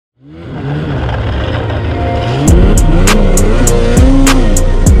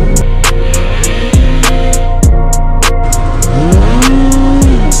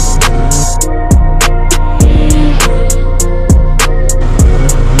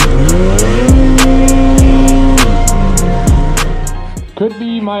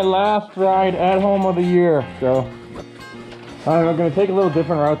my last ride at home of the year, so I'm gonna take a little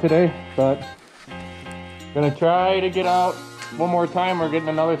different route today, but gonna try to get out one more time. We're getting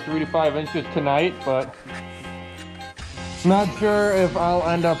another 3 to 5 inches tonight, but not sure if I'll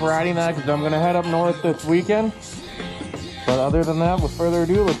end up riding that because I'm gonna head up north this weekend. But other than that, with further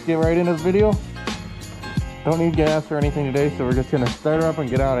ado, let's get right into this video. Don't need gas or anything today, so we're just gonna start her up and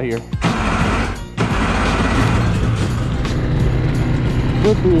get out of here.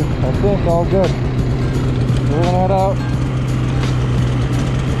 Should be, I think, all good. We're gonna head out.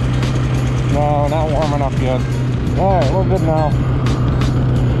 No, not warm enough yet. Alright, we're good now.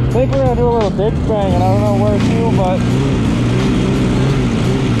 I think we're gonna do a little ditch bang, and I don't know where to, but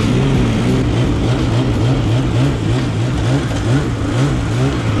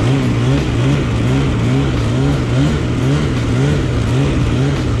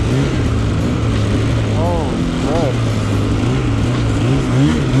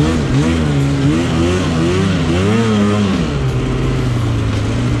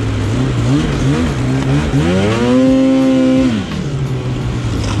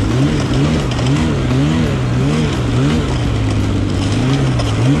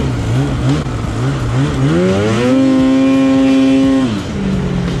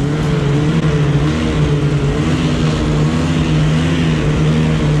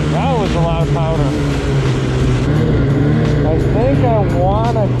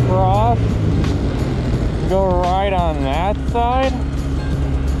go right on that side,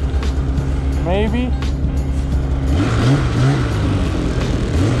 maybe.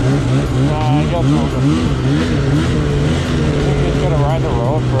 I guess we'll just gonna ride the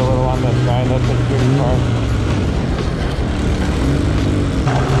road for a little on this side. That's a good part.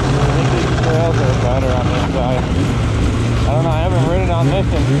 I think these trails are better on this side. I don't know, I haven't ridden on this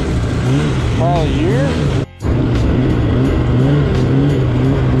in probably years.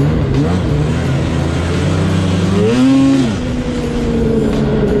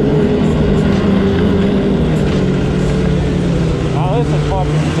 Now this is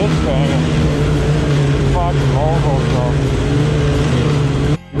fucking ditch banging. Fucking mobile, so.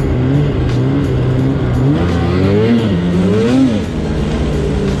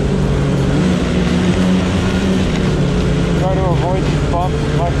 Try to avoid these bumps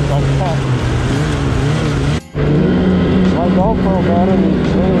as much as I can. My GoPro battery is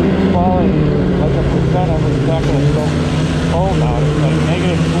really falling like a percent every second. It's so cold now. It's like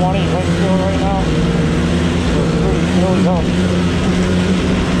negative 20 wind chill right now. So it's pretty chilly up.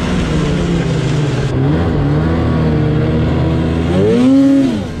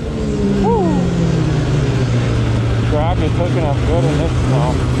 Track is hooking up good in this snow.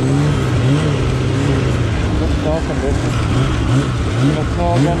 Good snow conditions. It's gonna snow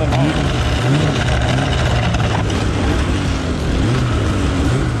again tonight.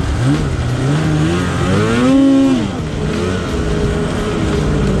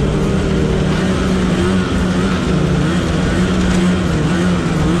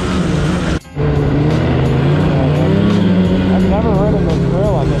 I've never ridden this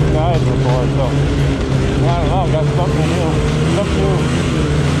trail on this guide before, so I don't know, got something new. Something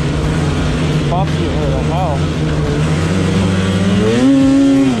bumpy here to hell.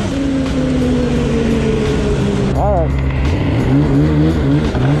 Alright.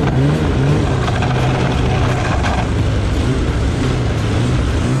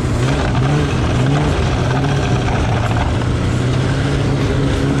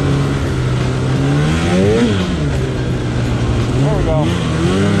 There we go.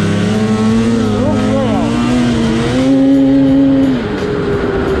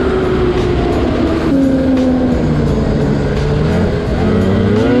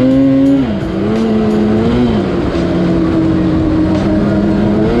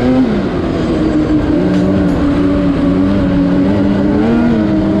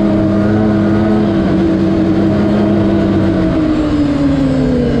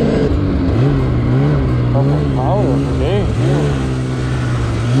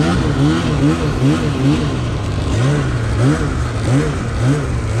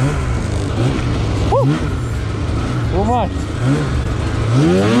 Too much.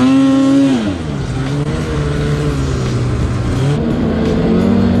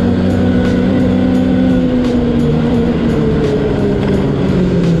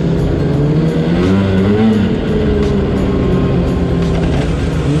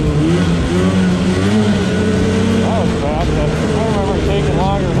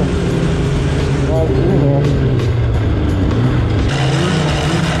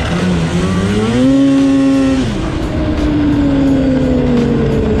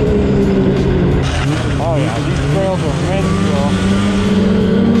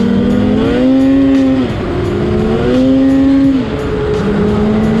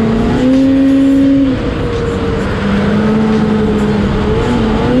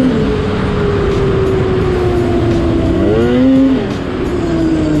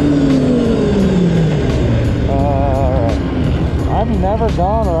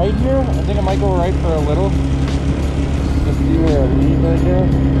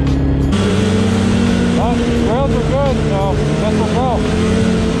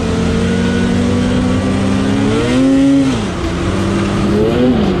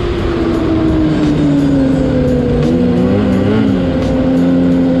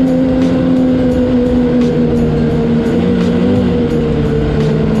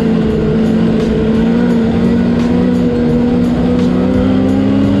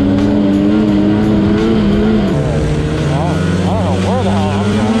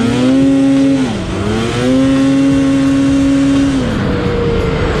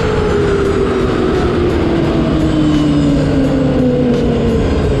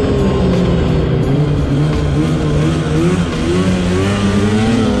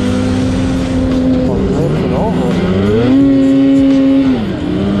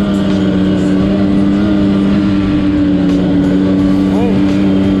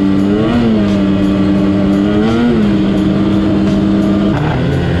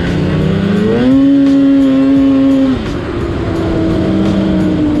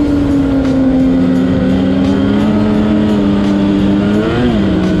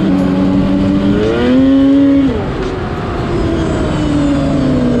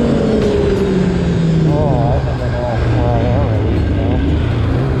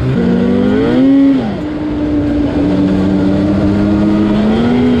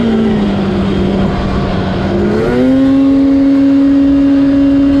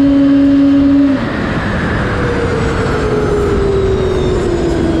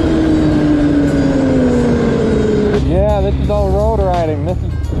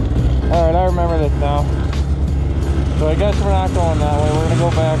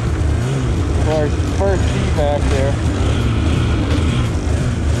 back to our first tee back there.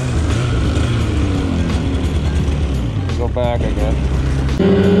 Go back, I guess.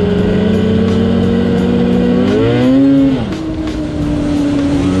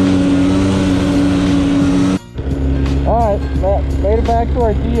 Alright, made it back to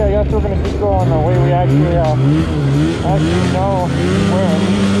our tee. I guess we're gonna keep going the way we actually know where.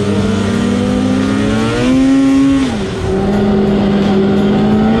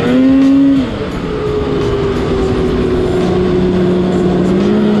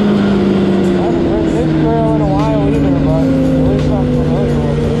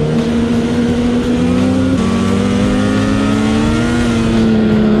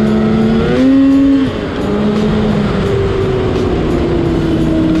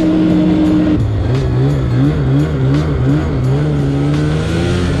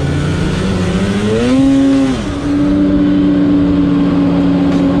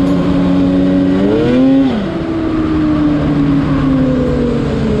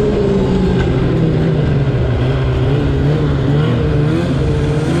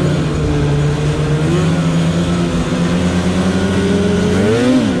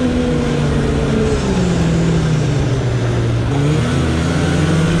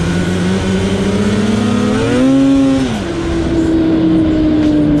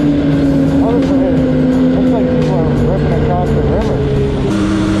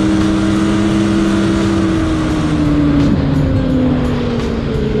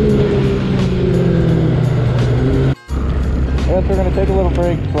 We're gonna take a little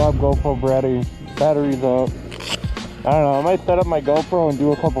break, swap GoPro batteries out. I don't know, I might set up my GoPro and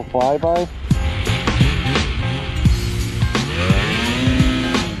do a couple flybys.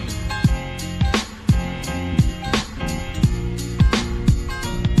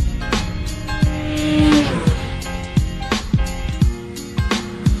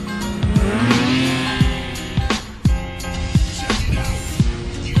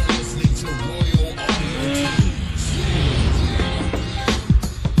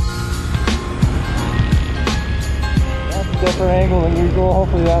 Different angle than usual.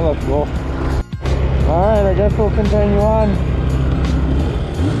 Hopefully that looks cool. Alright, I guess we'll continue on.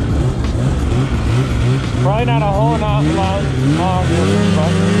 Probably not a whole lot longer,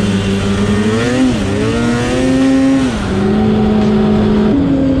 but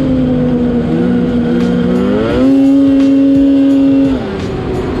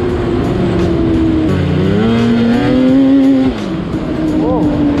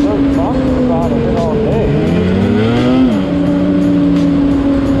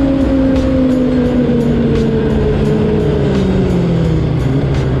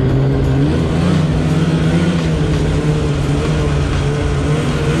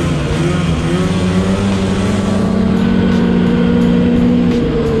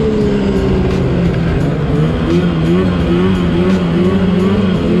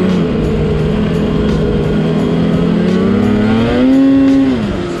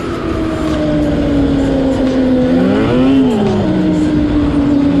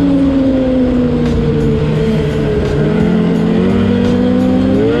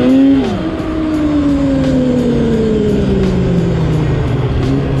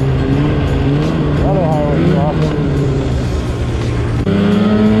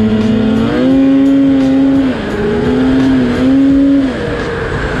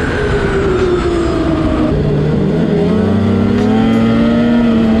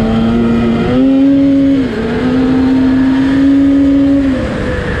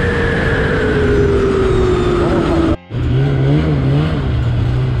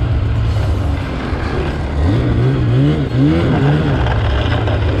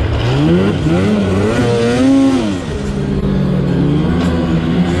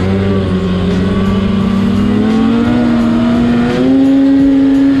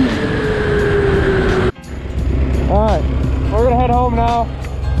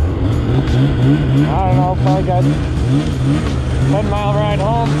I don't know, probably got 10-mile ride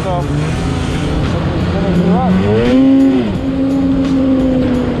home, so finish the run.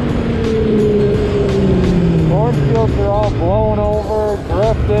 Cornfields are all blown over,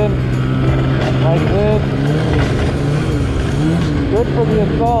 drifting like this. Good for the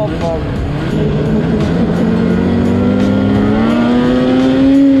assault, but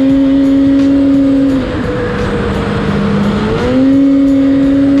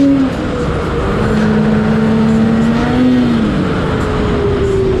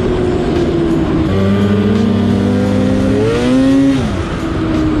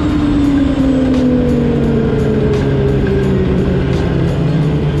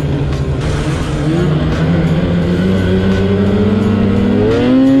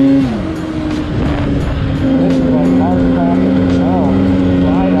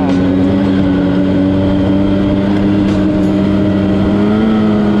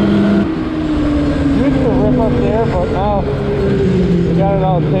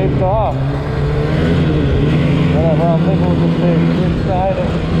all taped off. Whatever, I'm thinking we'll just take this side of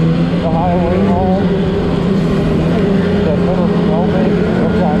the highway home. That little snowbank,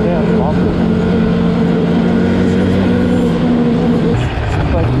 oh goddamn bumpy.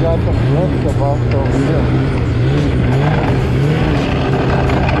 Looks like we got some drifts to bust over here.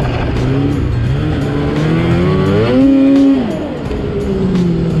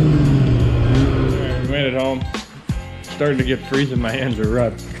 Alright, we made it home. Starting to get freezing, my hands are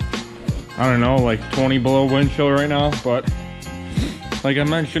red. I don't know, like 20 below wind chill right now, but like I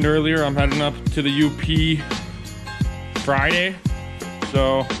mentioned earlier, I'm heading up to the UP Friday,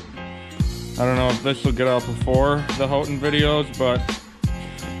 so I don't know if this will get out before the Houghton videos, but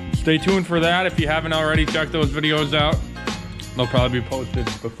stay tuned for that. If you haven't already, checked those videos out. They'll probably be posted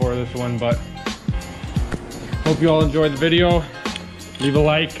before this one, but hope you all enjoyed the video. Leave a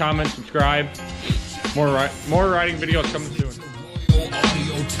like, comment, subscribe. More riding videos coming soon.